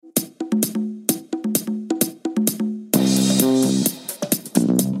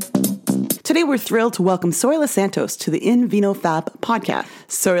Today, we're thrilled to welcome Soila Santos to the In Vino Fab podcast.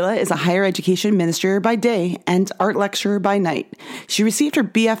 Soila is a higher education minister by day and art lecturer by night. She received her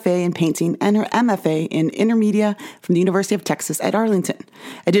BFA in painting and her MFA in intermedia from the University of Texas at Arlington.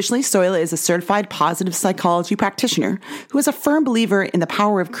 Additionally, Soila is a certified positive psychology practitioner who is a firm believer in the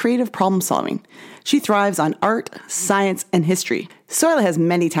power of creative problem solving. She thrives on art, science, and history. Soila has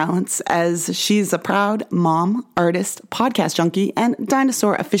many talents as she's a proud mom, artist, podcast junkie, and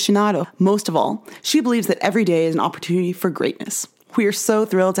dinosaur aficionado. Most of all, she believes that every day is an opportunity for greatness. We are so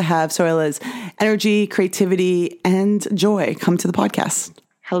thrilled to have Soila's energy, creativity, and joy come to the podcast.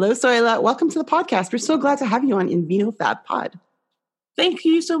 Hello, Soila. Welcome to the podcast. We're so glad to have you on In Vino Fab Pod. Thank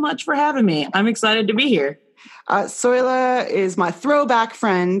you so much for having me. I'm excited to be here. Soila is my throwback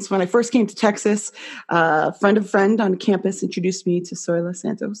friend. When I first came to Texas, a friend of a friend on campus introduced me to Soila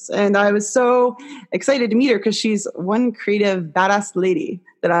Santos. And I was so excited to meet her because she's one creative, badass lady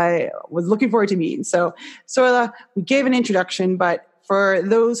that I was looking forward to meeting. So, Soila, we gave an introduction, but for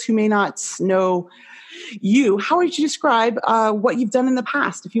those who may not know you, how would you describe what you've done in the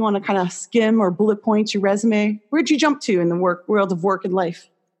past? If you want to kind of skim or bullet point your resume, where'd you jump to in the world of work and life?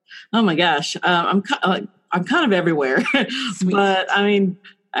 Oh my gosh. I'm kind of everywhere, but I mean,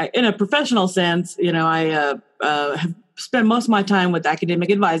 in a professional sense, I have spent most of my time with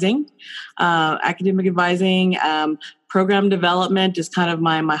academic advising. Program development is kind of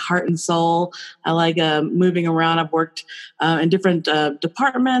my heart and soul. I like moving around. I've worked in different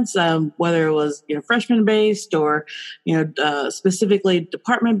departments, whether it was freshman based or specifically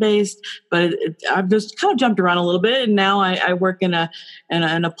department based. But I've just kind of jumped around a little bit, and now I work in a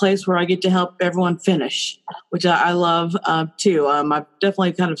place where I get to help everyone finish, which I love too. I've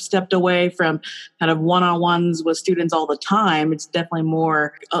definitely kind of stepped away from kind of one-on-ones with students all the time. It's definitely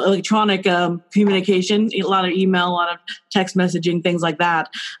more electronic communication, a lot of email, a lot of text messaging, things like that.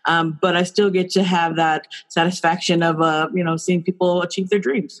 But I still get to have that satisfaction of, seeing people achieve their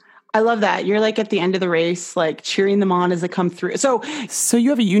dreams. I love that. You're like at the end of the race, like cheering them on as they come through. So you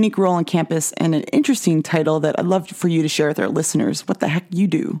have a unique role on campus and an interesting title that I'd love for you to share with our listeners. What the heck you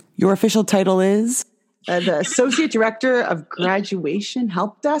do? Your official title is? The Associate Director of Graduation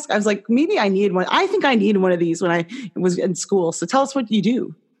Help Desk. I was like, maybe I need one. I think I needed one of these when I was in school. So tell us what you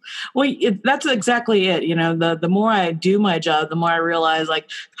do. Well, that's exactly it. The more I do my job, the more I realize like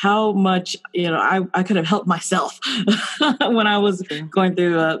how much, I could have helped myself when I was going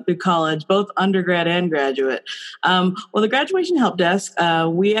through college, both undergrad and graduate. The Graduation Help Desk,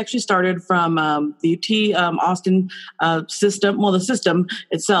 we actually started from the UT Austin system. Well, the system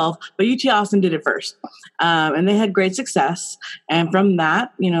itself, but UT Austin did it first. And they had great success. And from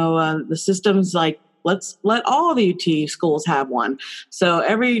that, the system's like, let's let all the UT schools have one. So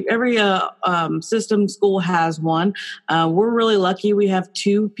every system school has one. We're really lucky. We have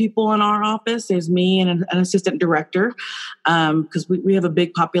two people in our office. There's me and an assistant director because we have a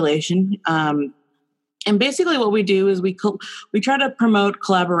big population. And basically what we do is we try to promote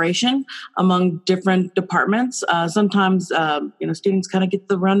collaboration among different departments. Sometimes, students kind of get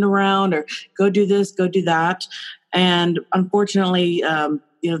the runaround or go do this, go do that. And unfortunately,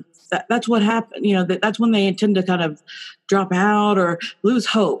 that's what happened. That's when they tend to kind of drop out or lose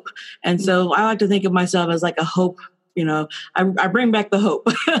hope. And so I like to think of myself as like a hope. I bring back the hope.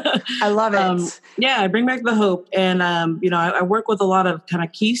 I love it. I bring back the hope. And, I work with a lot of kind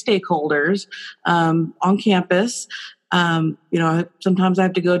of key stakeholders on campus. Sometimes I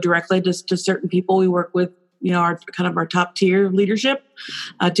have to go directly to certain people. We work with our top tier leadership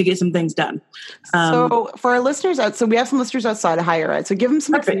to get some things done. So for our listeners we have some listeners outside of higher ed. So give them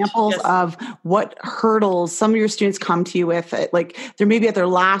some examples of what hurdles some of your students come to you with. Like they're maybe at their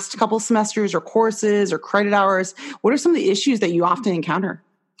last couple semesters or courses or credit hours. What are some of the issues that you often encounter?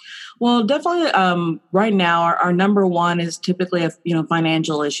 Well, definitely right now our number one is typically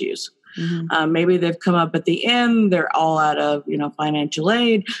financial issues. Mm-hmm. Maybe they've come up at the end. They're all out of, financial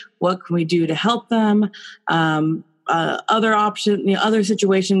aid. What can we do to help them? Other options, other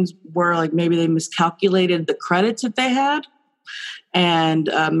situations where like maybe they miscalculated the credits that they had. And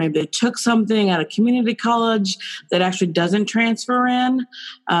maybe they took something at a community college that actually doesn't transfer in.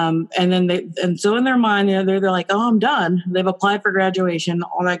 And so in their mind, they're like, oh, I'm done. They've applied for graduation,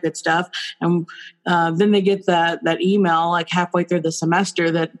 all that good stuff. And then they get that email like halfway through the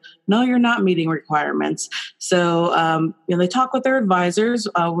semester that, no, you're not meeting requirements. So, they talk with their advisors.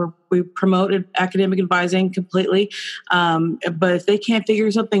 We promoted academic advising completely. But if they can't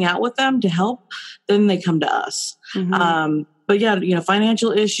figure something out with them to help, then they come to us. Mm-hmm.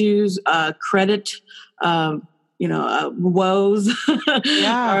 Financial issues, credit, woes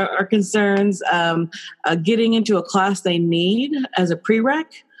are concerns. Getting into a class they need as a prereq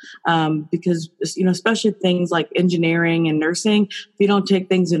because, especially things like engineering and nursing, if you don't take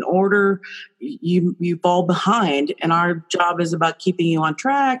things in order, you fall behind. And our job is about keeping you on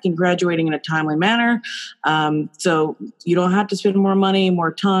track and graduating in a timely manner. So you don't have to spend more money,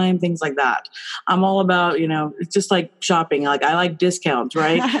 more time, things like that. I'm all about, it's just like shopping. Like I like discounts,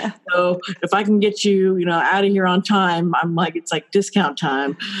 right? So if I can get you, out of here on time, I'm like, it's like discount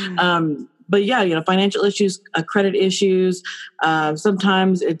time. But yeah, financial issues, credit issues.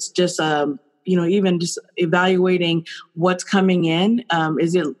 Sometimes it's just, even just evaluating what's coming in.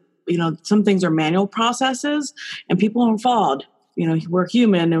 Is it, some things are manual processes and people are flawed. We're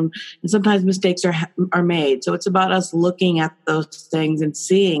human and sometimes mistakes are made. So it's about us looking at those things and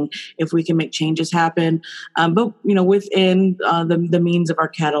seeing if we can make changes happen. But, within the means of our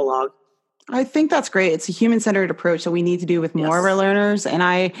catalog. I think that's great. It's a human-centered approach that we need to do with more of our learners. And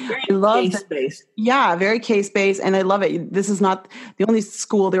I love case-based. Yeah, very case-based. And I love it. This is not the only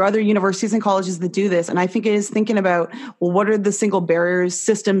school. There are other universities and colleges that do this. And I think it is thinking about, well, what are the single barriers,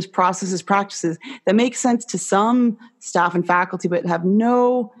 systems, processes, practices that make sense to some staff and faculty, but have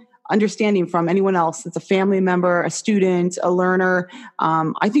no understanding from anyone else. It's a family member, a student, a learner.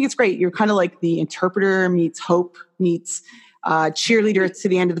 I think it's great. You're kind of like the interpreter meets hope meets cheerleader to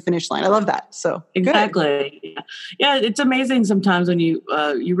the end of the finish line. I love that. So exactly. Yeah. It's amazing sometimes when you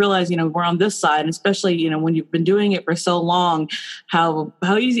realize, we're on this side, and especially, when you've been doing it for so long, how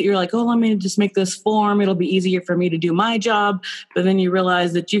easy you're like, oh, let me just make this form. It'll be easier for me to do my job. But then you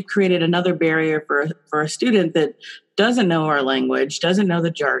realize that you've created another barrier for a student that doesn't know our language, doesn't know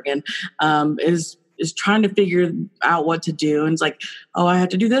the jargon, is trying to figure out what to do. And it's like, oh, I have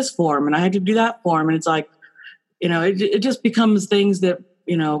to do this form and I have to do that form. And it's like, it just becomes things that,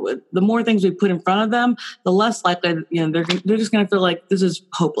 the more things we put in front of them, the less likely, they're just going to feel like this is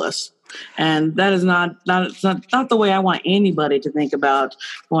hopeless. And that is not the way I want anybody to think about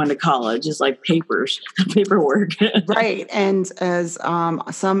going to college. It's like paperwork. Right. And as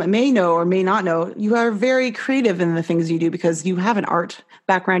some may know or may not know, you are very creative in the things you do because you have an art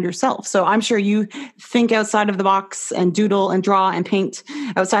background yourself. So I'm sure you think outside of the box and doodle and draw and paint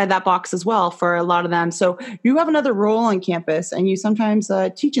outside that box as well for a lot of them. So you have another role on campus and you sometimes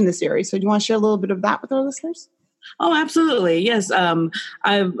teach in this area. So do you want to share a little bit of that with our listeners? Oh, absolutely. Yes.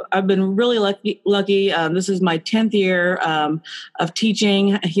 I've been really lucky. This is my 10th year of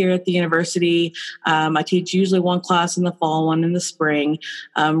teaching here at the university. I teach usually one class in the fall, one in the spring.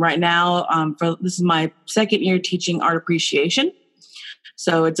 Right now, this is my second year teaching art appreciation.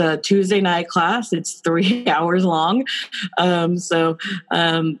 So it's a Tuesday night class. It's 3 hours long.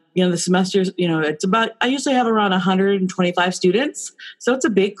 The semesters, it's about, I usually have around 125 students. So it's a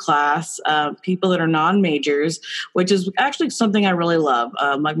big class, people that are non-majors, which is actually something I really love.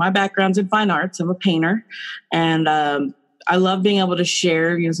 Like my background's in fine arts. I'm a painter. And I love being able to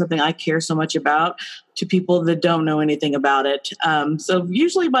share, something I care so much about to people that don't know anything about it. So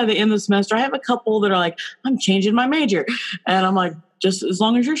usually by the end of the semester, I have a couple that are like, I'm changing my major. And I'm like, just as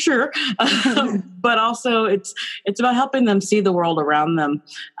long as you're sure. But also it's about helping them see the world around them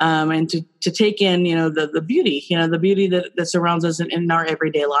and to take in, the beauty, the beauty that surrounds us in our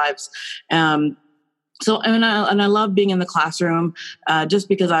everyday lives. I love being in the classroom just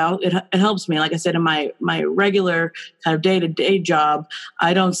because it helps me. Like I said, in my regular kind of day-to-day job,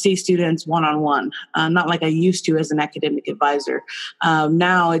 I don't see students one-on-one, not like I used to as an academic advisor.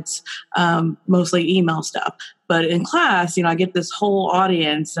 Now it's mostly email stuff. But in class, I get this whole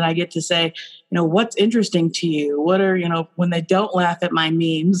audience and I get to say, what's interesting to you? What are, when they don't laugh at my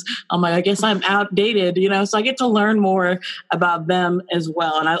memes, I'm like, I guess I'm outdated, so I get to learn more about them as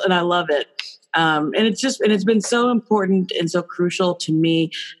well. And I love it. And it's been so important and so crucial to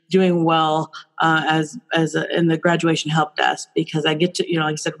me doing well in the graduation help desk, because I get to,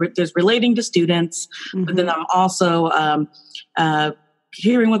 like I said, there's relating to students, mm-hmm. but then I'm also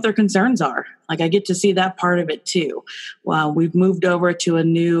hearing what their concerns are. Like I get to see that part of it too. Well, we've moved over to a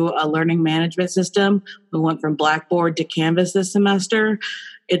new learning management system. We went from Blackboard to Canvas this semester.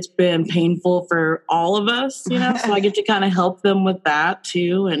 It's been painful for all of us, so I get to kind of help them with that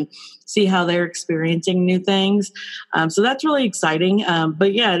too and see how they're experiencing new things. So that's really exciting.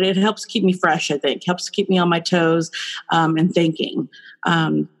 But yeah, it helps keep me fresh, I think. Helps keep me on my toes and thinking.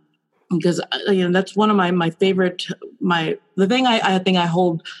 Because that's one of my favorite, the thing I think I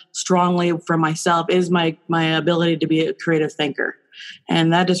hold strongly for myself is my ability to be a creative thinker.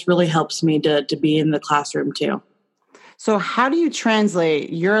 And that just really helps me to be in the classroom too. So how do you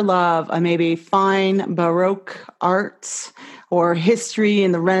translate your love of maybe fine Baroque arts or history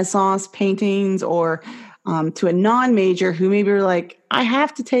in the Renaissance paintings or to a non-major who maybe are like, I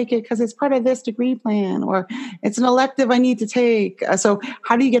have to take it because it's part of this degree plan, or it's an elective I need to take. So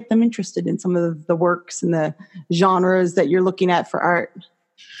how do you get them interested in some of the works and the genres that you're looking at for art?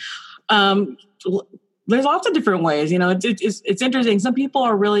 There's lots of different ways. It's interesting. Some people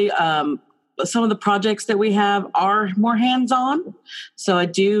are really, some of the projects that we have are more hands-on. So I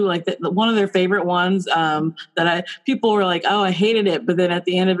do like one of their favorite ones people were like, oh, I hated it. But then at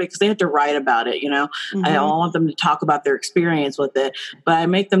the end of it, because they have to write about it, Mm-hmm. I want them to talk about their experience with it. But I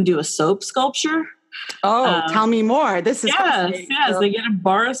make them do a soap sculpture. Oh, tell me more. This is yes. They get a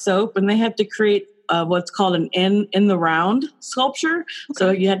bar of soap and they have to create what's called an in the round sculpture. Okay.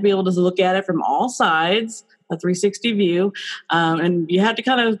 So you have to be able to look at it from all sides, a 360 view, and you have to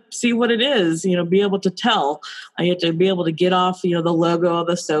kind of see what it is, be able to tell. You have to be able to get off, the logo of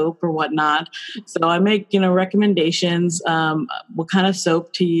the soap or whatnot. So I make, recommendations, what kind of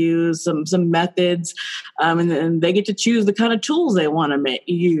soap to use, some methods, and then they get to choose the kind of tools they want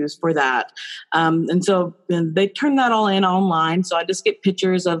to use for that. And so they turn that all in online. So I just get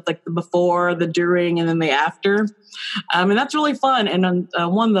pictures of like the before, the during, and then the after. And that's really fun. And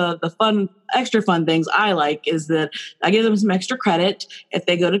one of the extra fun things I like is that I give them some extra credit if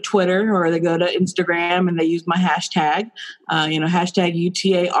they go to Twitter or they go to Instagram and they use my hashtag, hashtag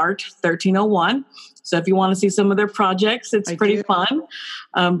UTA Art 1301. So if you want to see some of their projects, it's pretty fun.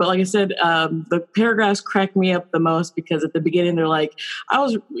 But like I said, the paragraphs crack me up the most because at the beginning they're like,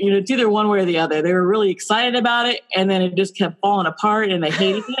 it's either one way or the other. They were really excited about it and then it just kept falling apart and they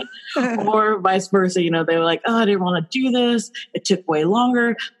hated it. Or vice versa, they were like, oh, I didn't want to do this. It took way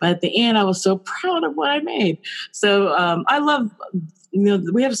longer. But at the end, I was so proud of what I made. So I love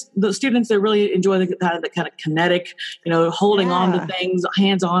we have the students that really enjoy the kind of kinetic, holding on to things,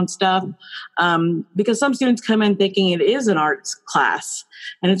 hands-on stuff. Because some students come in thinking it is an arts class,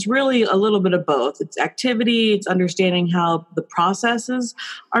 and it's really a little bit of both. It's activity, it's understanding how the processes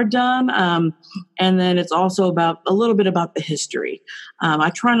are done, and then it's also a little bit about the history. I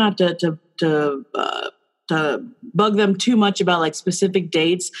try not to bug them too much about like specific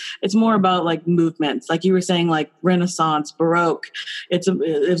dates. It's more about like movements, like you were saying, like Renaissance, Baroque. It's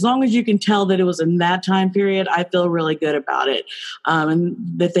as long as you can tell that it was in that time period, I feel really good about it, and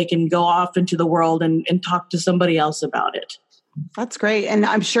that they can go off into the world and talk to somebody else about it. That's great. And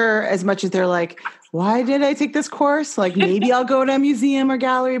I'm sure as much as they're like, why did I take this course? Like maybe I'll go to a museum or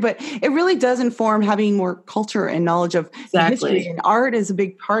gallery, but it really does inform having more culture and knowledge of history, and art is a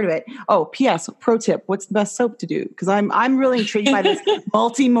big part of it. Oh, P.S. Pro tip: what's the best soap to do? Because I'm really intrigued by this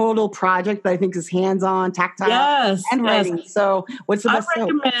multimodal project that I think is hands-on, tactile, and writing. Yes. So what's the best soap?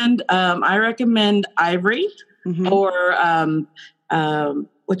 I recommend Ivory, or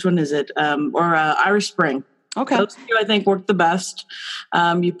which one is it? Or Irish Spring. Okay. Those two, I think, work the best.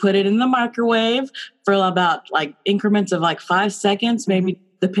 You put it in the microwave for about like increments of like 5 seconds, maybe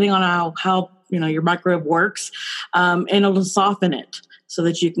depending on how your microwave works, and it'll soften it so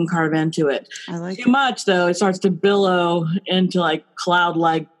that you can carve into it. I like Too much, though, it starts to billow into like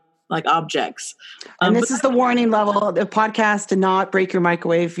cloud-like objects. And this is the warning level of the podcast: to not break your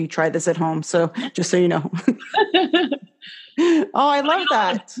microwave if you try this at home. So just so you know. Oh, I love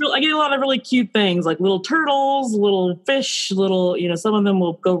that. I get a lot of really cute things like little turtles, little fish, some of them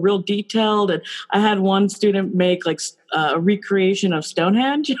will go real detailed. And I had one student make like a recreation of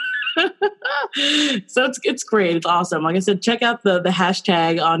Stonehenge. So it's great. It's awesome. Like I said, check out the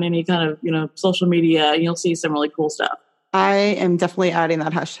hashtag on any kind of, social media and you'll see some really cool stuff. I am definitely adding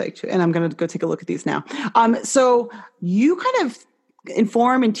that hashtag too. And I'm going to go take a look at these now. So you kind of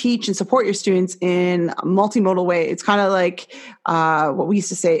inform and teach and support your students in a multimodal way. It's kind of like what we used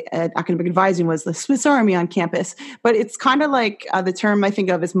to say at academic advising was the Swiss Army on campus, but it's kind of like the term I think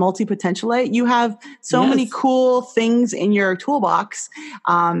of as multi-potentialite. You have so many cool things in your toolbox.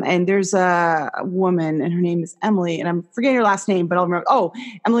 And there's a woman and her name is Emily, and I'm forgetting her last name, but I'll remember. Oh,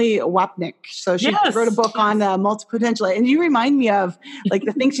 Emily Wapnick. So she wrote a book on multi-potentialite. And you remind me of like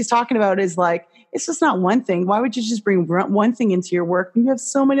the thing she's talking about is like, it's just not one thing. Why would you just bring one thing into your work when you have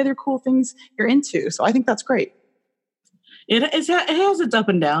so many other cool things you're into? So I think that's great. It has its up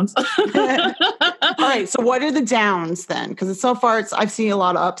and downs. All right. So what are the downs then? Because so far I've seen a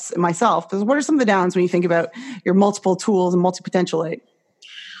lot of ups myself. What are some of the downs when you think about your multiple tools and multi-potentialite?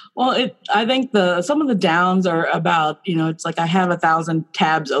 Well, I think some of the downs are about, it's like I have 1,000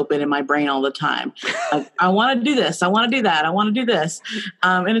 tabs open in my brain all the time. I want to do this. I want to do that. I want to do this.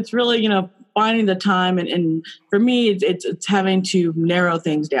 And it's really, finding the time. And for me, it's having to narrow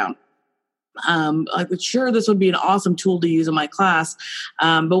things down. Like, sure, this would be an awesome tool to use in my class.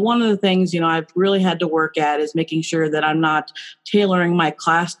 But one of the things, I've really had to work at is making sure that I'm not tailoring my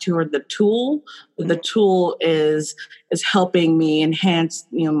class toward the tool, but the tool is helping me enhance,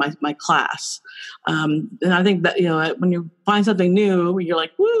 my class. And I think that, when you find something new, you're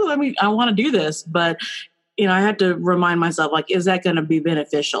like, woo, I want to do this, but I had to remind myself, like, is that going to be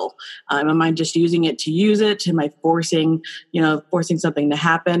beneficial? Am I just using it to use it? Am I forcing something to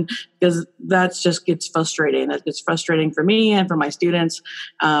happen? Because that just gets frustrating. That gets frustrating for me and for my students.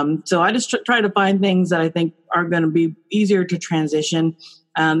 So I just try to find things that I think are going to be easier to transition.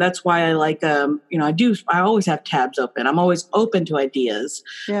 That's why I like, I always have tabs open. I'm always open to ideas,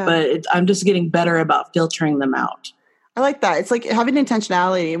 but I'm just getting better about filtering them out. I like that. It's like having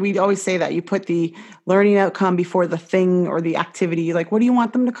intentionality. We always say that you put the learning outcome before the thing or the activity. Like, what do you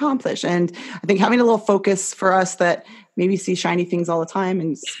want them to accomplish? And I think having a little focus for us that maybe see shiny things all the time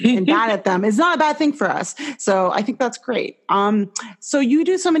and bad at them is not a bad thing for us. So I think that's great. So you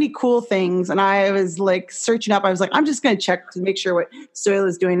do so many cool things. And I was like searching up, I was like, I'm just going to check to make sure what Soila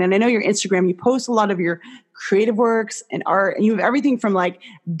is doing. And I know your Instagram, you post a lot of your creative works and art, and you have everything from like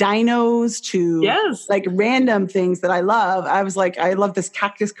dinos to like random things that I love. I was like, I love this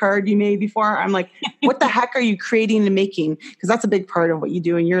cactus card you made before. I'm like, what the heck are you creating and making? Because that's a big part of what you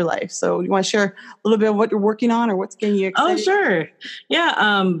do in your life. So you want to share a little bit of what you're working on or what's getting you excited? Oh, sure.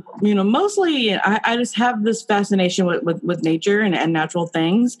 Yeah. Mostly I just have this fascination with nature and natural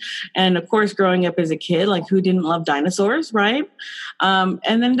things. And of course, growing up as a kid, like who didn't love dinosaurs, right? And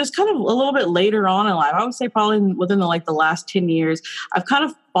then just kind of a little bit later on in life, I would say probably within the last 10 years, I've kind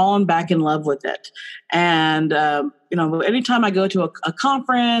of fallen back in love with it. And, anytime I go to a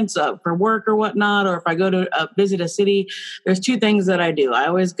conference for work or whatnot, or if I go to visit a city, there's two things that I do. I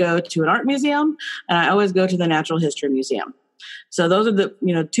always go to an art museum and I always go to the Natural History Museum. So those are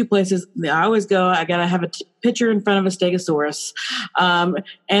the, two places that I always go. I got to have a picture in front of a stegosaurus.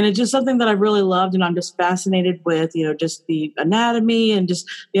 And it's just something that I really loved. And I'm just fascinated with, just the anatomy and just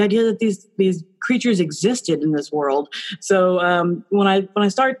the idea that these creatures existed in this world. So when I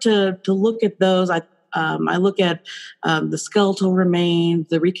start to look at those, I look at the skeletal remains,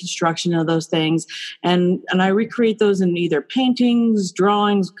 the reconstruction of those things, and I recreate those in either paintings,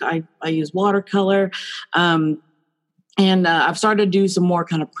 drawings. I use watercolor. And I've started to do some more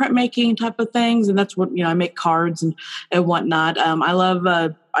kind of printmaking type of things. And that's what, I make cards and whatnot. I love,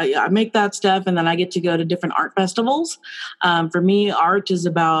 I make that stuff, and then I get to go to different art festivals. For me, art is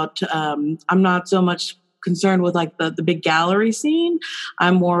about, I'm not so much concerned with like the big gallery scene.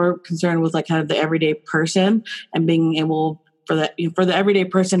 I'm more concerned with like kind of the everyday person and being able for the everyday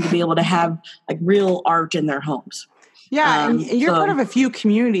person to be able to have like real art in their homes. Yeah, and you're part of a few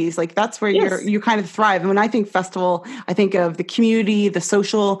communities. Like that's where you kind of thrive. And when I think festival, I think of the community, the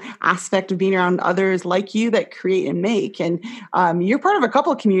social aspect of being around others like you that create and make. And you're part of a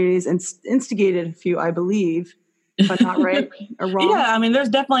couple of communities and instigated a few, I believe. If I'm not right or wrong. Yeah, I mean, there's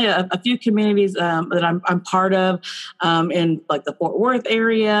definitely a few communities that I'm part of in like the Fort Worth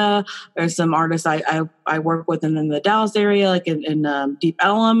area. There's some artists I work with in the Dallas area, like in Deep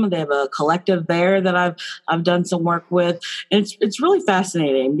Ellum. They have a collective there that I've done some work with. And it's really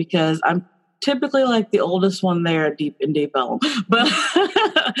fascinating because I'm typically like the oldest one there at Deep Ellum. But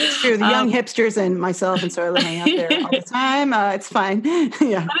it's true. The young hipsters and myself and Soila hang out there all the time. It's fine.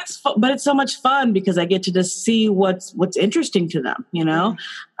 Yeah. But it's so much fun because I get to just see what's interesting to them,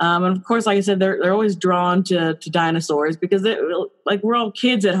 Mm-hmm. And of course, like I said, they're always drawn to dinosaurs because we're all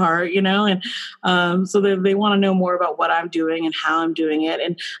kids at heart, and so they want to know more about what I'm doing and how I'm doing it.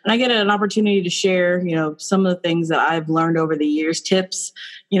 And I get an opportunity to share, some of the things that I've learned over the years, tips.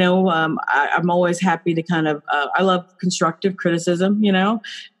 I'm always happy to kind of, I love constructive criticism,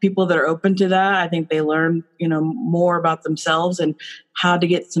 people that are open to that. I think they learn, more about themselves and how to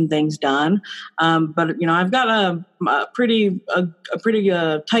get some things done. But, I've got a pretty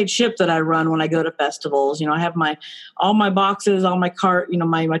tight ship that I run when I go to festivals. I have all my boxes, all my cart,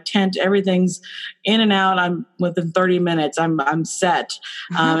 my tent, everything's in and out. I'm within 30 minutes. I'm set.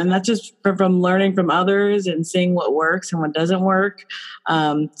 And that's just from learning from others and seeing what works and what doesn't work.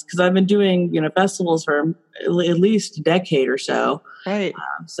 Because I've been doing, festivals for at least a decade or so. Right.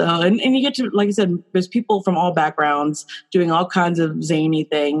 And you get to, like I said, there's people from all backgrounds doing all kinds of zany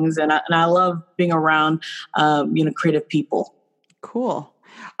things. And I love being around, creative people. Cool.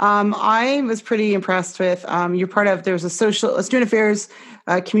 I was pretty impressed with you're part of. There's a student affairs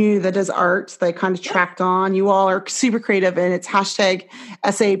community that does art that I kind of tracked on. You all are super creative, and it's hashtag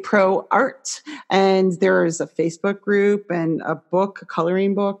SA Pro Art. And there's a Facebook group and a book, a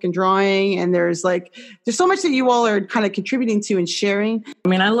coloring book and drawing. And there's so much that you all are kind of contributing to and sharing. I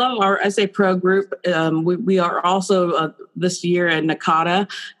mean, I love our SA Pro group. We are also this year at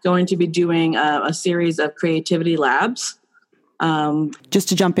NACADA going to be doing a series of creativity labs. Just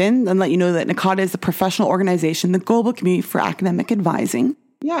to jump in and let you know that NACADA is the professional organization, the global community for academic advising.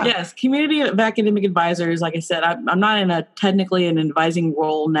 Yeah. Yes. Community of academic advisors. Like I said, I'm not technically an advising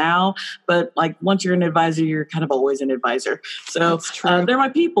role now, but once you're an advisor, you're kind of always an advisor. So they're my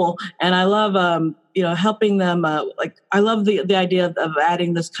people, and I love, helping them. I love the idea of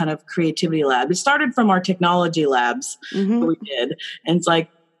adding this kind of creativity lab. It started from our technology labs that we did. And it's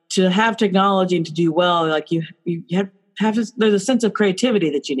to have technology and to do well, you there's a sense of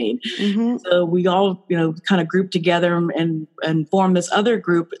creativity that you need. So we all, kind of grouped together and formed this other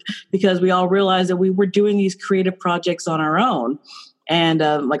group because we all realized that we were doing these creative projects on our own. And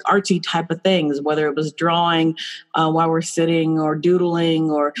artsy type of things, whether it was drawing while we're sitting, or doodling,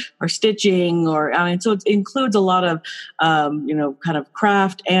 or stitching, so it includes a lot of kind of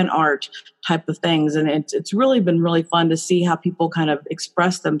craft and art type of things, and it's really been really fun to see how people kind of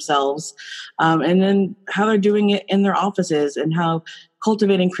express themselves, and then how they're doing it in their offices, and how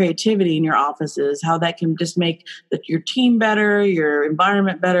cultivating creativity in your offices, how that can just make your team better, your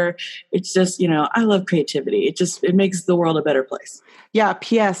environment better. It's just, I love creativity. It makes the world a better place. Yeah.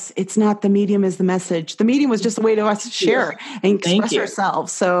 P.S. It's not the medium is the message. The medium was just a way to us to share and express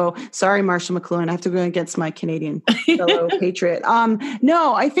ourselves. So sorry, Marshall McLuhan, I have to go against my Canadian fellow patriot.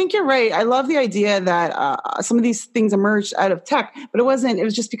 No, I think you're right. I love the idea that some of these things emerged out of tech, but it was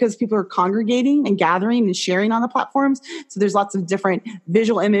just because people are congregating and gathering and sharing on the platforms. So there's lots of different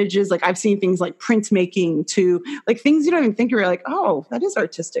visual images. I've seen things like printmaking to things you don't even think you're oh, that is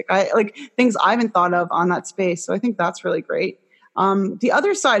artistic. Things I haven't thought of on that space. So I think that's really great. The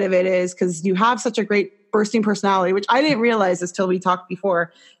other side of it is, because you have such a great bursting personality, which I didn't realize until we talked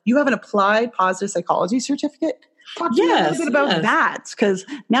before, you have an applied positive psychology certificate. Talk to me a little bit about that, because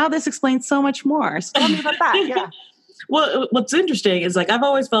now this explains so much more. So tell me about that. Yeah. Well, what's interesting is I've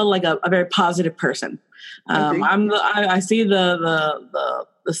always felt like a very positive person. I see the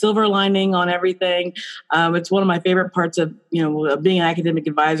silver lining on everything. It's one of my favorite parts of being an academic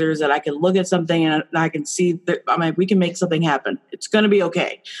advisor is that I can look at something and I can see that we can make something happen. It's going to be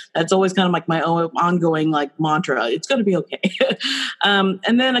okay. That's always kind of my own ongoing mantra. It's going to be okay.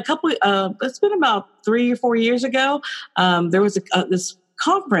 And then it's been about 3 or 4 years ago. There was this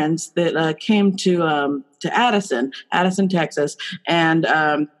conference that came to Addison, Texas, and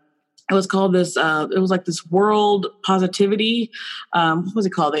it was called this. It was this World Positivity. What was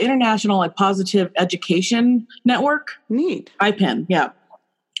it called? The International Positive Education Network. Neat. IPEN. Yeah.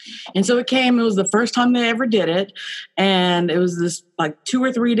 And so it came. It was the first time they ever did it, and it was this 2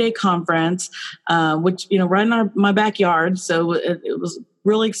 or 3 day conference, which right in my backyard. So it was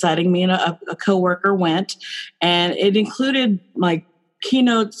really exciting. Me and a coworker went, and it included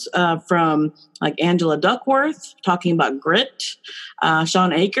keynotes from Angela Duckworth talking about grit,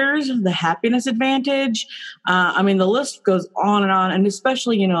 Sean Akers, the happiness advantage. The list goes on, and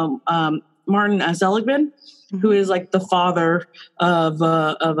especially, Martin Seligman, who is the father of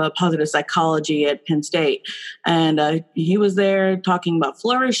positive psychology at Penn State. And he was there talking about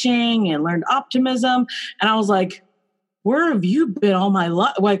flourishing and learned optimism. And I was like, where have you been all my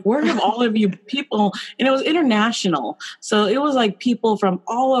life? Where have all of you people? And it was international. So it was people from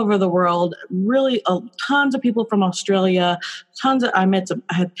all over the world, really tons of people from Australia, I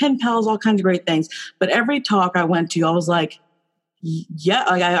had pen pals, all kinds of great things. But every talk I went to, I was yeah,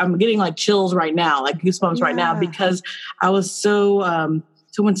 I'm getting chills right now, goosebumps right now, because I was so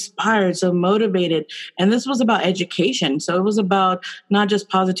inspired, so motivated. And this was about education. So it was about not just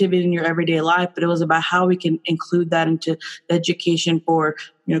positivity in your everyday life, but it was about how we can include that into education for,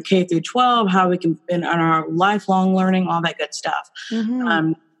 K through 12, how we can, in our lifelong learning, all that good stuff.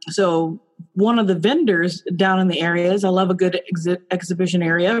 So one of the vendors down in the areas, I love a good exhibition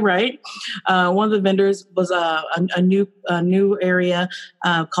area, right? One of the vendors was a new area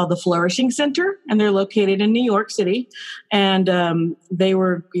called the Flourishing Center, and they're located in New York City. And they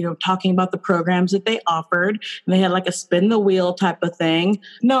were, talking about the programs that they offered, and they had a spin the wheel type of thing.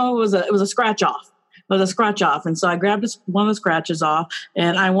 No, it was a scratch off. It was a scratch off. And so I grabbed one of the scratches off,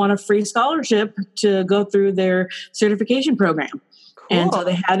 and I won a free scholarship to go through their certification program. And so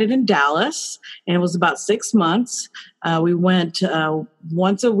they had it in Dallas, and it was about 6 months. We went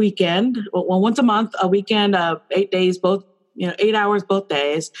once a month, a weekend, 8 days, both 8 hours both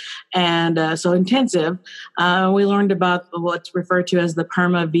days. And so intensive. We learned about what's referred to as the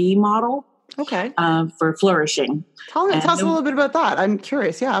PERMA V model. Okay. For flourishing. Tell us a little bit about that. I'm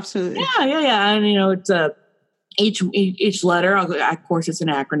curious. Yeah, absolutely. Yeah. And, it's each letter, of course, it's an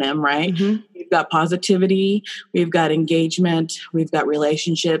acronym, right? Mm-hmm. We've got positivity, we've got engagement, we've got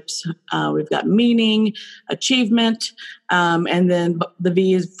relationships, we've got meaning, achievement, and then the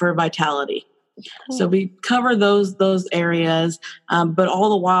V is for vitality. Cool. So we cover those areas, but all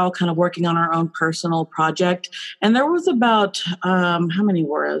the while kind of working on our own personal project. And there was about, how many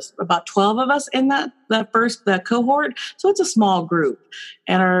were us? About 12 of us in that cohort. So it's a small group.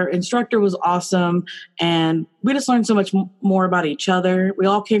 And our instructor was awesome. And we just learned so much more about each other. We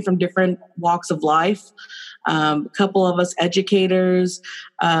all came from different walks of life. A couple of us educators,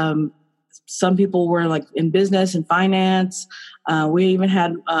 some people were like in business and finance. We even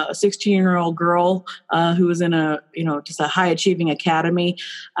had a 16-year-old girl who was in just a high achieving academy.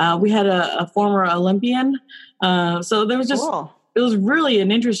 We had a former Olympian. So there was just, cool. It was really an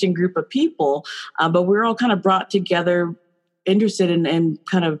interesting group of people, but we were all kind of brought together, interested in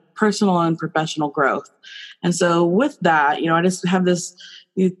kind of personal and professional growth. And so with that, I just have this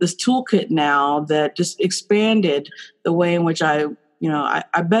toolkit now that just expanded the way in which I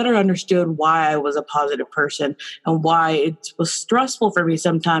better understood why I was a positive person and why it was stressful for me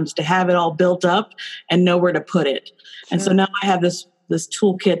sometimes to have it all built up and know where to put it. Sure. And so now I have this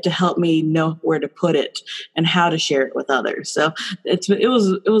toolkit to help me know where to put it and how to share it with others. So it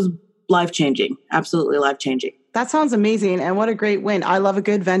was life-changing, absolutely life-changing. That sounds amazing. And what a great win. I love a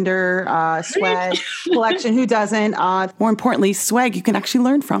good vendor swag collection. Who doesn't? More importantly, swag you can actually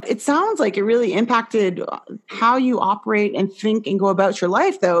learn from. It sounds like it really impacted how you operate and think and go about your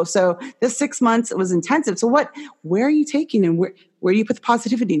life, though. So this 6 months, it was intensive. So where are you taking and where do you put the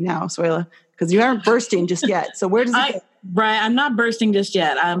positivity now, Soila? Because you aren't bursting just yet. So where does it go? Right. I'm not bursting just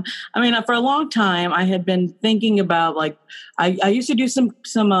yet. For a long time, I had been thinking about I used to do some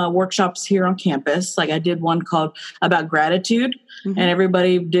workshops here on campus. Like I did one called about gratitude, mm-hmm.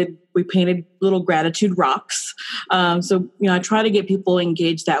 and we painted little gratitude rocks. So I try to get people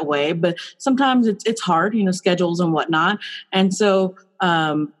engaged that way, but sometimes it's hard, schedules and whatnot. And so,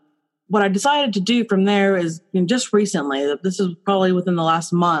 what I decided to do from there is just recently, this is probably within the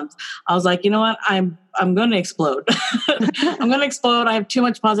last month, I was like, you know what, I'm going to explode. I'm going to explode. I have too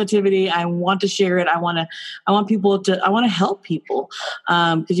much positivity. I want to share it. I want to help people.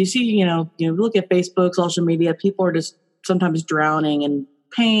 Cause you see, you look at Facebook, social media, people are just sometimes drowning in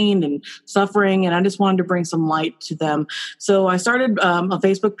pain and suffering. And I just wanted to bring some light to them. So I started a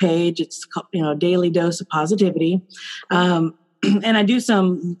Facebook page. It's called, Daily Dose of Positivity. And I do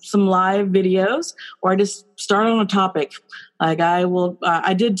some live videos where I just start on a topic. Like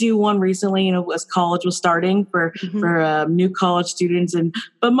I did do one recently, as college was starting for new college students,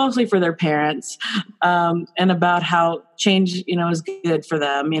 but mostly for their parents, and about how change, is good for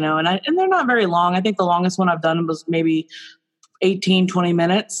them, and they're not very long. I think the longest one I've done was maybe 18, 20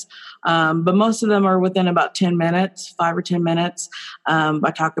 minutes. But most of them are within about 10 minutes, 5 or 10 minutes.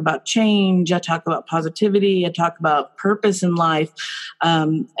 I talk about change. I talk about positivity. I talk about purpose in life.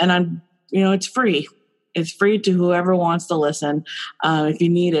 And it's free. It's free to whoever wants to listen, if you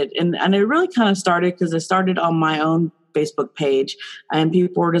need it. And it really kind of started because I started on my own Facebook page, and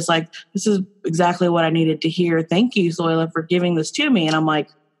people were just like, this is exactly what I needed to hear. Thank you, Soila, for giving this to me. And I'm like,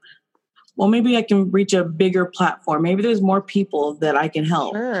 well, maybe I can reach a bigger platform. Maybe there's more people that I can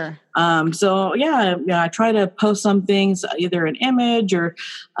help. Sure. I try to post some things, either an image or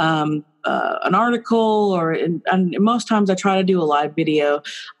an article, and most times I try to do a live video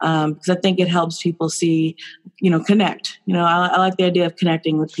because I think it helps people see, connect. I like the idea of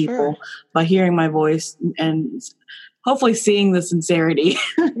connecting with people by hearing my voice and hopefully seeing the sincerity.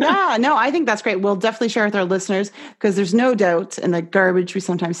 Yeah, no, I think that's great. We'll definitely share with our listeners because there's no doubt in the garbage we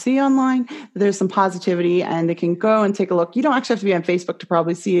sometimes see online, there's some positivity and they can go and take a look. You don't actually have to be on Facebook to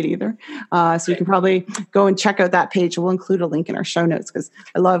probably see it either. So you can probably go and check out that page. We'll include a link in our show notes because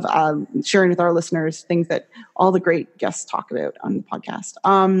I love sharing with our listeners things that all the great guests talk about on the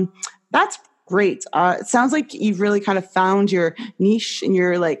podcast. That's great. It sounds like you've really kind of found your niche in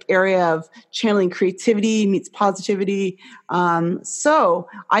your area of channeling creativity meets positivity. So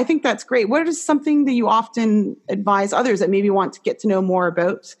I think that's great. What is something that you often advise others that maybe want to get to know more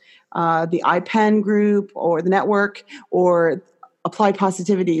about the iPen group or the network or applied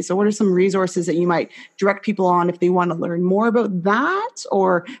positivity? So what are some resources that you might direct people on if they want to learn more about that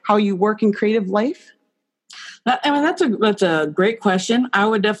or how you work in creative life? That's a great question. I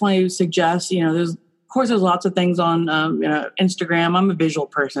would definitely suggest, there's course, there's lots of things on, Instagram. I'm a visual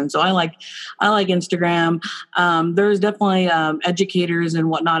person, so I like Instagram. There's definitely educators and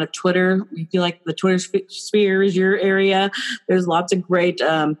whatnot at Twitter. If you like the Twitter sphere is your area, there's lots of great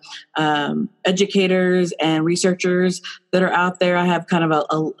educators and researchers that are out there. I have kind of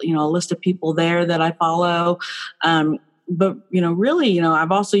a list of people there that I follow. But really,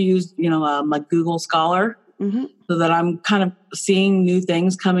 I've also used my Google Scholar. Mm-hmm. So that I'm kind of seeing new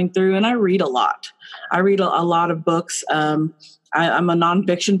things coming through, and I read a lot. I read a lot of books. I'm a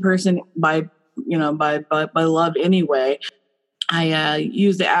nonfiction person by love anyway. I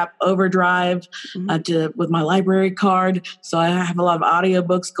use the app Overdrive with my library card, so I have a lot of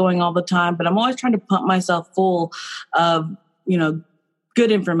audiobooks going all the time. But I'm always trying to pump myself full of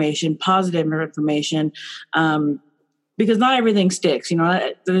good information, positive information. Because not everything sticks,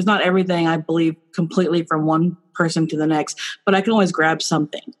 there's not everything I believe completely from one person to the next, but I can always grab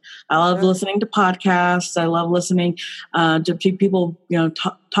something. I love listening to podcasts. I love listening to people,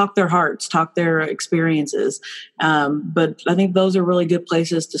 talk their hearts, talk their experiences. But I think those are really good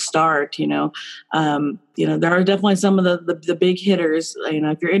places to start. There are definitely some of the big hitters.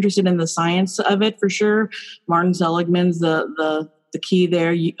 If you're interested in the science of it, for sure, Martin Seligman's the key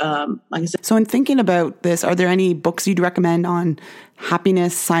there. Like I said. So in thinking about this, are there any books you'd recommend on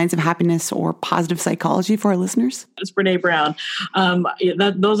happiness, science of happiness, or positive psychology for our listeners? It's Brene Brown.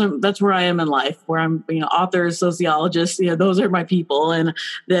 That's where I am in life, where I'm, authors, sociologists, those are my people. And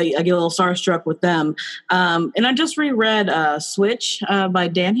I get a little starstruck with them. And I just reread Switch by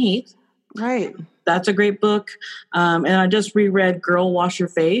Dan Heath. Right. That's a great book. And I just reread Girl, Wash Your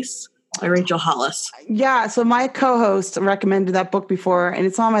Face by Rachel Hollis. Yeah, so my co-host recommended that book before, and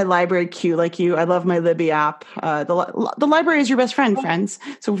it's on my library queue like you. I love my Libby app. The library is your best friend, friends.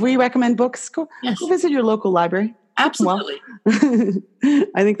 So if we recommend books, go visit your local library. Absolutely. Well,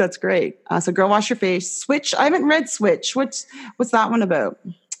 I think that's great. So Girl, Wash Your Face. Switch. I haven't read Switch. What's that one about?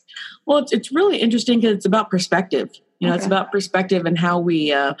 Well, it's really interesting because it's about perspective. It's about perspective and how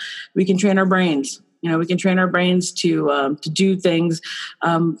we can train our brains. We can train our brains to do things,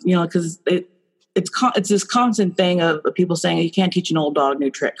 because it's this constant thing of people saying you can't teach an old dog new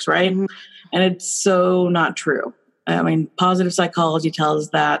tricks, right? Mm-hmm. And it's so not true. I mean, positive psychology tells us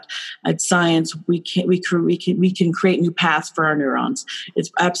that. At science, we can create new paths for our neurons.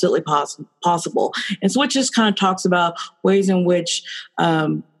 It's absolutely possible. And so it just kind of talks about ways in which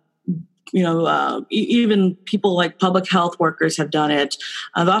even people like public health workers have done it.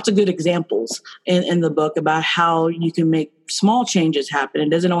 Lots of good examples in the book about how you can make small changes happen. It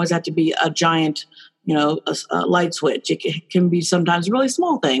doesn't always have to be a giant, a light switch. It can be sometimes really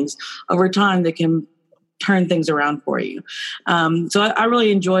small things over time that can turn things around for you. So I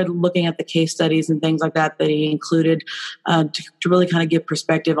really enjoyed looking at the case studies and things like that he included to really kind of give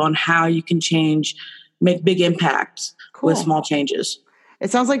perspective on how you can make big impacts with small changes. It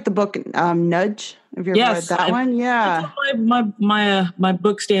sounds like the book Nudge. Have you ever read that one? Yeah. My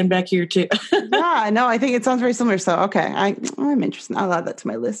book stand back here too. Yeah, no, I think it sounds very similar. So, okay, I'm interested. I'll add that to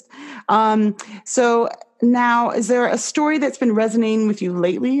my list. So now, is there a story that's been resonating with you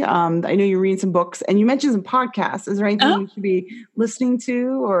lately? I know you're reading some books, and you mentioned some podcasts. Is there anything you should be listening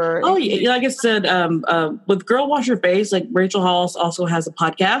to? Or like I said, with Girl Wash Your Face, like Rachel Hollis also has a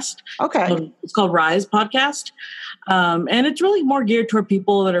podcast. Okay, it's called Rise Podcast. And it's really more geared toward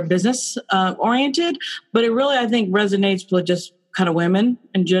people that are business oriented, but it really, I think, resonates with just kind of women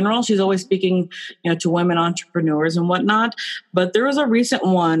in general. She's always speaking, to women entrepreneurs and whatnot. But there was a recent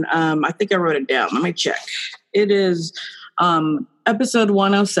one. I think I wrote it down. Let me check. It is episode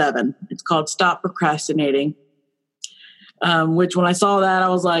 107. It's called Stop Procrastinating, which when I saw that, I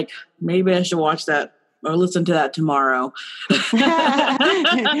was like, maybe I should watch that or listen to that tomorrow.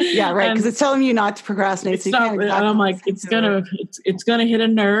 Yeah, right. Because it's telling you not to procrastinate. And I'm like, it's gonna hit a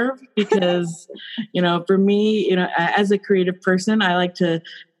nerve because, for me, as a creative person, I like to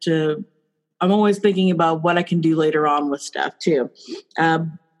I'm always thinking about what I can do later on with stuff too.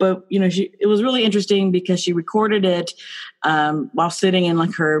 But it was really interesting because she recorded it while sitting in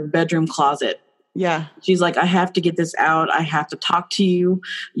like her bedroom closet. Yeah, she's like, I have to get this out. I have to talk to you.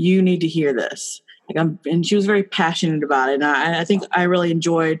 You need to hear this. And she was very passionate about it. And I think I really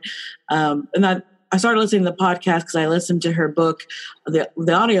enjoyed, and I started listening to the podcast because I listened to her book,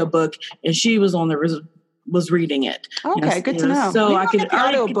 the audio book, and she was was reading it. Okay, good to know. So I could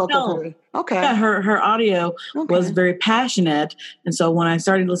audio book tell. Of her. Okay. Yeah, her audio was very passionate. And so when I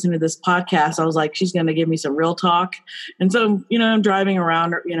started listening to this podcast, I was like, she's going to give me some real talk. And so, I'm driving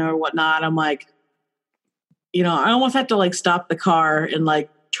around or whatnot. I'm like, I almost have to like stop the car and like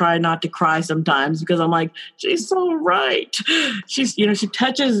try not to cry sometimes because I'm like, she's so right. She's, she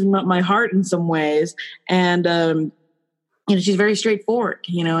touches my heart in some ways. And, she's very straightforward,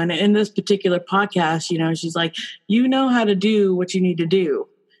 and in this particular podcast, she's like, you know how to do what you need to do.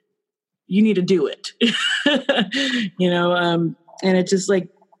 You need to do it, and it's just like,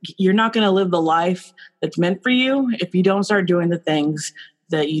 you're not going to live the life that's meant for you if you don't start doing the things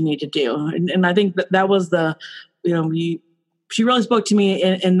that you need to do. And I think that was she really spoke to me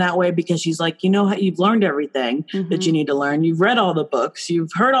in that way, because she's like, you've learned everything that you need to learn. You've read all the books.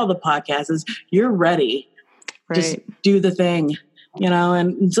 You've heard all the podcasts. You're ready. Right. Just do the thing,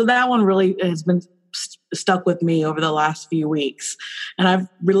 and so that one really has been stuck with me over the last few weeks. And I've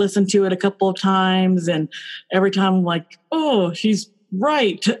re-listened to it a couple of times, and every time I'm like, oh, she's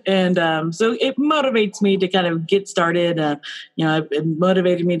right. And so it motivates me to kind of get started. It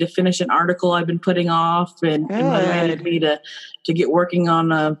motivated me to finish an article I've been putting off, and motivated me to get working on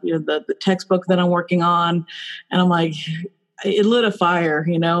the textbook that I'm working on. And I'm like, it lit a fire,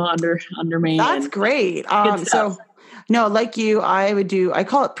 under me. That's great. So no, like you, I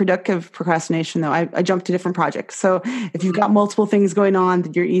call it productive procrastination though. I jump to different projects. So if you've got multiple things going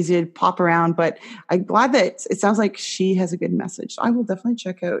on, you're easy to pop around, but I'm glad that it sounds like she has a good message. I will definitely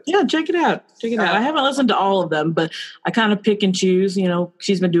check out. Yeah, check it out. I haven't listened to all of them, but I kind of pick and choose,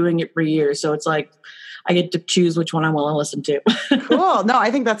 she's been doing it for years. So it's like, I get to choose which one I want to listen to. Cool. No, I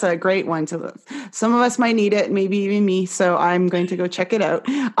think that's a great one to live. Some of us might need it, maybe even me. So I'm going to go check it out.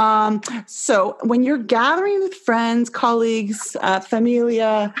 So when you're gathering with friends, colleagues,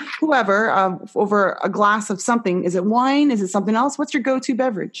 familia, whoever, over a glass of something, is it wine? Is it something else? What's your go-to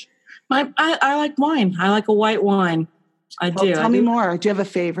beverage? I like wine. I like a white wine. I do. Tell me more. Do you have a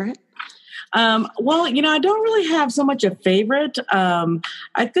favorite? Well, I don't really have so much a favorite.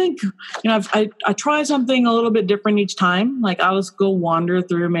 I think, I try something a little bit different each time. Like I'll just go wander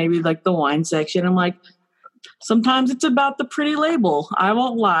through maybe like the wine section. I'm like, sometimes it's about the pretty label. I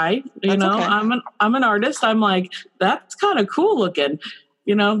won't lie. Okay. I'm an artist. I'm like, that's kind of cool looking.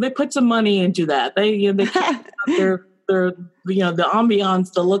 They put some money into that. They the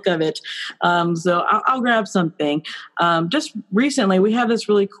ambiance, the look of it. So I'll grab something. Just recently, we have this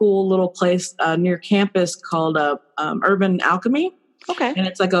really cool little place near campus called Urban Alchemy. Okay. And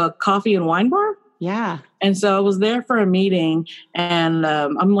it's like a coffee and wine bar. Yeah. And so I was there for a meeting, and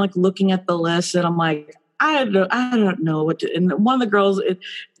I'm like looking at the list, and I'm like, I don't know what to. And one of the girls,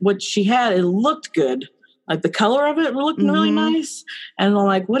 what she had, it looked good. Like the color of it looked really nice. And I'm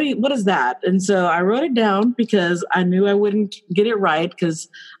like, what is that? And so I wrote it down because I knew I wouldn't get it right, because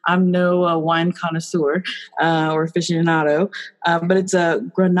I'm no wine connoisseur or aficionado. But it's a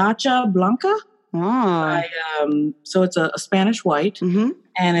Grenache Blanca. Oh. So it's a Spanish white. Mm-hmm.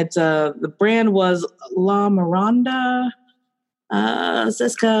 And it's the brand was La Miranda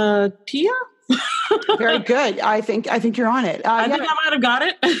Sescatia. Very good. I think you're on it. I think I might have got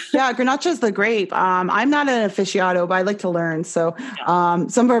it. Yeah, Grenache is the grape. I'm not an aficionado, but I like to learn. So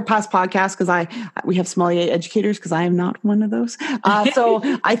some of our past podcasts, because we have sommelier educators, because I am not one of those. So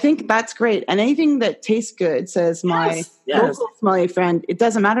I think that's great. And anything that tastes good, says my local sommelier friend, it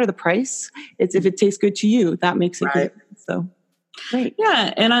doesn't matter the price. It's if it tastes good to you, that makes it good. So. Great.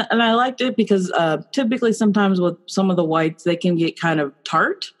 Yeah, and I liked it because typically sometimes with some of the whites they can get kind of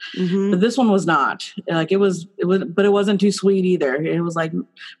tart, but this one was not. Like it was, but it wasn't too sweet either. It was like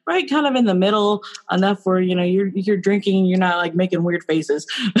right kind of in the middle, enough where you're drinking and you're not like making weird faces.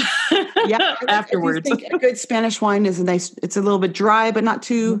 Yeah, afterwards. I think a good Spanish wine is it's a little bit dry, but not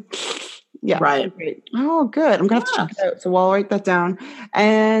too. Yeah. Right. Great. Oh, good. I'm going to have to check it out. So I'll write that down.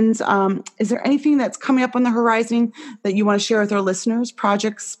 And is there anything that's coming up on the horizon that you want to share with our listeners?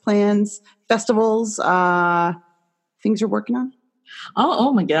 Projects, plans, festivals, things you're working on?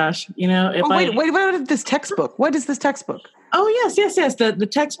 Oh my gosh. Wait, what is this textbook? What is this textbook? Oh, yes. The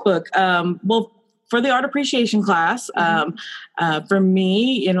textbook. Well, for the art appreciation class, for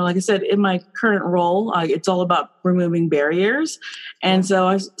me, like I said, in my current role, it's all about removing barriers. And so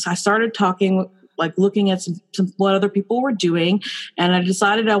I started looking at some what other people were doing. And I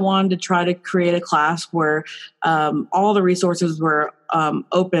decided I wanted to try to create a class where all the resources were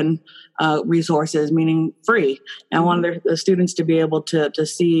open resources, meaning free. And I wanted the students to be able to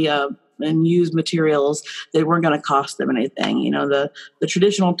see and use materials that weren't going to cost them anything. The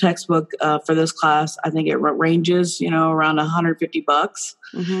traditional textbook for this class, I think it ranges, around $150.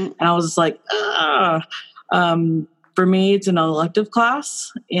 And I was just like, for me, it's an elective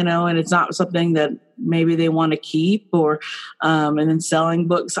class, and it's not something that maybe they want to keep, or and then selling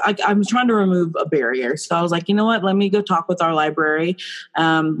books. I'm trying to remove a barrier. So I was like, you know what? Let me go talk with our library.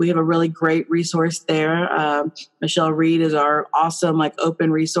 We have a really great resource there. Michelle Reed is our awesome, like,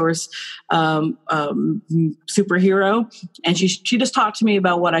 open resource superhero, and she just talked to me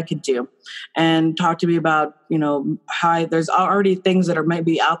about what I could do, and talked to me about, how there's already things that are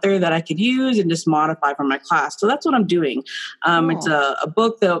maybe out there that I could use and just modify for my class. So that's what I'm doing. It's a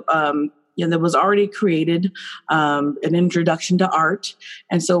book that that was already created, an introduction to art.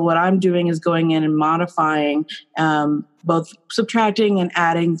 And so what I'm doing is going in and modifying, both subtracting and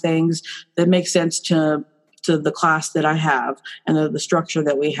adding things that make sense to the class that I have and the structure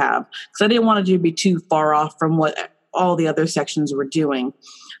that we have. Because I didn't want it to be too far off from what all the other sections were doing.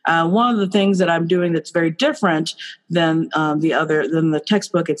 One of the things that I'm doing that's very different than the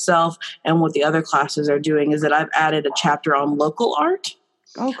textbook itself and what the other classes are doing is that I've added a chapter on local art.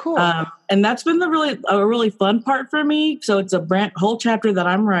 Oh, cool. And that's been a really fun part for me. So it's a whole chapter that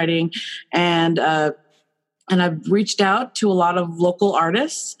I'm writing, and I've reached out to a lot of local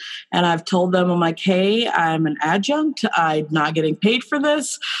artists, and I've told them, I'm like, hey, I'm an adjunct. I'm not getting paid for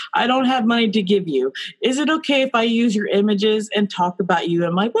this. I don't have money to give you. Is it okay if I use your images and talk about you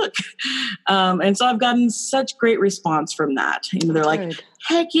in my book? And so I've gotten such great response from that. They're like,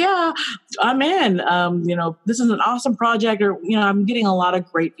 heck yeah, I'm in. This is an awesome project, or, I'm getting a lot of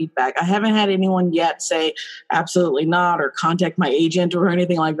great feedback. I haven't had anyone yet say absolutely not, or contact my agent or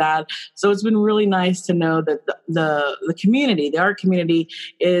anything like that. So it's been really nice to know that the community, the art community,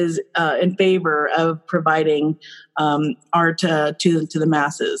 is in favor of providing art to the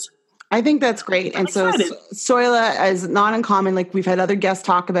masses. I think that's great. And so Soila is not uncommon. Like, we've had other guests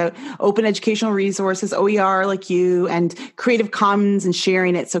talk about open educational resources, OER, like you, and Creative Commons and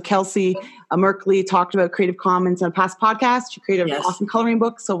sharing it. So Kelsey Merkley talked about Creative Commons on a past podcast. She created an awesome coloring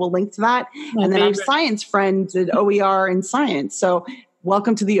book. So we'll link to that. And then our science friend did OER in science. So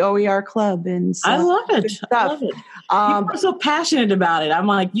welcome to the OER club. And so I love it. I love it. People are so passionate about it. I'm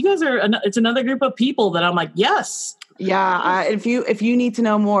like, you guys it's another group of people that I'm like, yes. Yeah. If you need to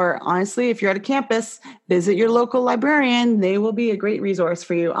know more, honestly, if you're at a campus, visit your local librarian. They will be a great resource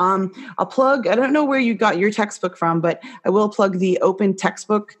for you. I'll plug, I don't know where you got your textbook from, but I will plug the Open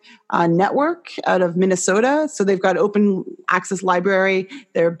Textbook Network out of Minnesota. So they've got open access library.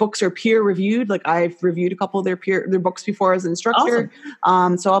 Their books are peer reviewed. Like, I've reviewed a couple of their books before as an instructor.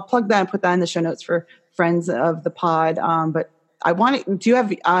 Awesome. So I'll plug that and put that in the show notes for friends of the pod. But do you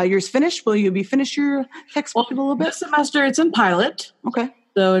have yours finished? Will you be finished your textbook in a little bit? This semester it's in pilot. Okay.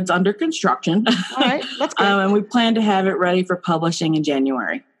 So it's under construction. All right. That's great. And we plan to have it ready for publishing in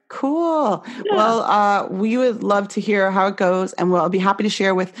January. Cool. Yeah. Well, we would love to hear how it goes, and we'll be happy to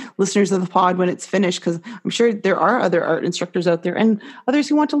share with listeners of the pod when it's finished, because I'm sure there are other art instructors out there and others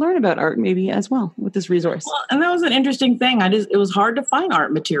who want to learn about art maybe as well with this resource. Well, and that was an interesting thing. It was hard to find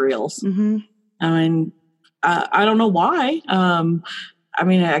art materials. Mm-hmm. I mean, I don't know why.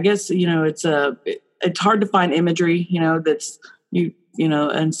 I guess, it's hard to find imagery, that's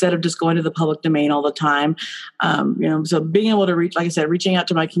instead of just going to the public domain all the time. So being able to reaching out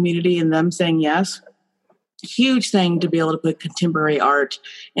to my community and them saying yes, huge thing to be able to put contemporary art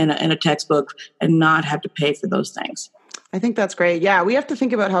in a textbook and not have to pay for those things. I think that's great. Yeah, we have to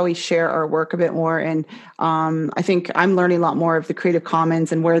think about how we share our work a bit more. And I think I'm learning a lot more of the Creative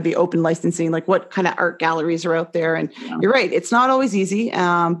Commons and where the open licensing, like what kind of art galleries are out there. And you're right, it's not always easy,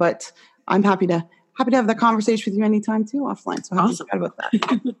 but I'm happy to have that conversation with you anytime too offline. So happy to chat about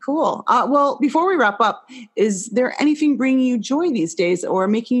that. Cool. Well, before we wrap up, is there anything bringing you joy these days or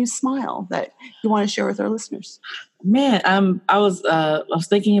making you smile that you want to share with our listeners? Man, I was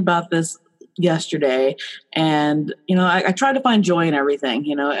thinking about this yesterday, and I try to find joy in everything,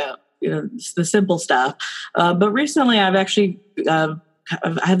 it's the simple stuff, but recently I've actually I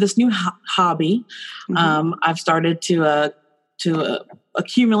have this new hobby. Mm-hmm. I've started to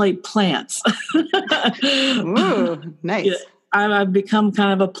accumulate plants. Ooh, nice. Yeah, I've become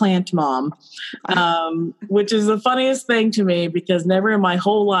kind of a plant mom, which is the funniest thing to me, because never in my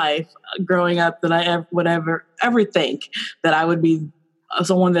whole life growing up that I would ever think that I would be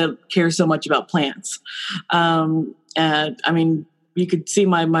someone that cares so much about plants. And I mean, you could see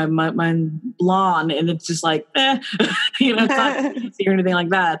my lawn, and it's just like, it's not fancy or anything like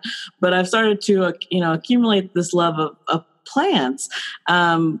that. But I've started to, accumulate this love of plants.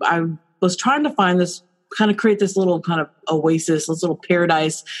 I was trying to create this little kind of oasis, this little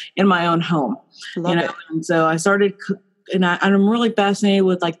paradise in my own home. Love it. And so I started. And I'm really fascinated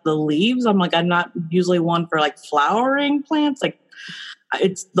with like the leaves. I'm not usually one for like flowering plants. Like,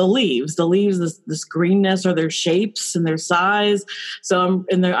 it's the leaves, this greenness or their shapes and their size. So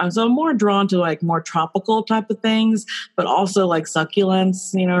I'm more drawn to like more tropical type of things, but also like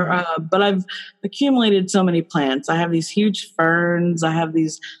succulents, but I've accumulated so many plants. I have these huge ferns. I have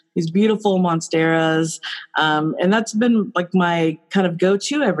these beautiful monsteras. And that's been like my kind of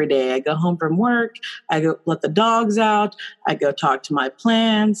go-to every day. I go home from work, I go let the dogs out, I go talk to my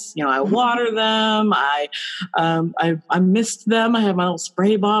plants, I water them, I mist them. I have my little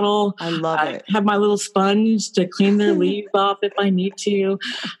spray bottle. I love it. I have my little sponge to clean their leaves off if I need to.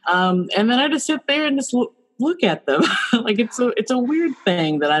 And then I just sit there and just look at them. Like it's a weird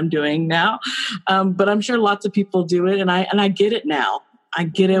thing that I'm doing now. But I'm sure lots of people do it, and I get it now. I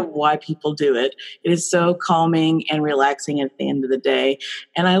get it why people do it. It is so calming and relaxing at the end of the day.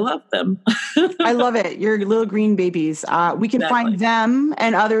 And I love them. I love it. Your little green babies. We can find them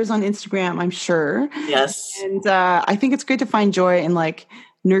and others on Instagram, I'm sure. Yes. And I think it's great to find joy in like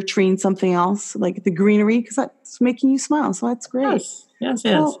nurturing something else, like the greenery, because that's making you smile. So that's great. Yes.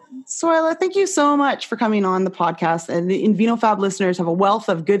 Well, Soila, thank you so much for coming on the podcast. And the InVinoFab listeners have a wealth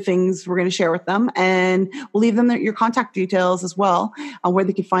of good things we're going to share with them. And we'll leave them your contact details as well on where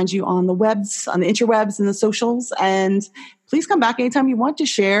they can find you on the webs, on the interwebs and the socials. And please come back anytime you want to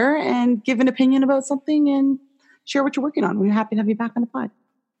share and give an opinion about something and share what you're working on. We're happy to have you back on the pod.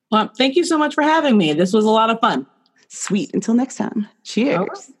 Well, thank you so much for having me. This was a lot of fun. Sweet. Until next time.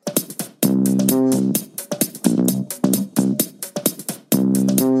 Cheers. Okay.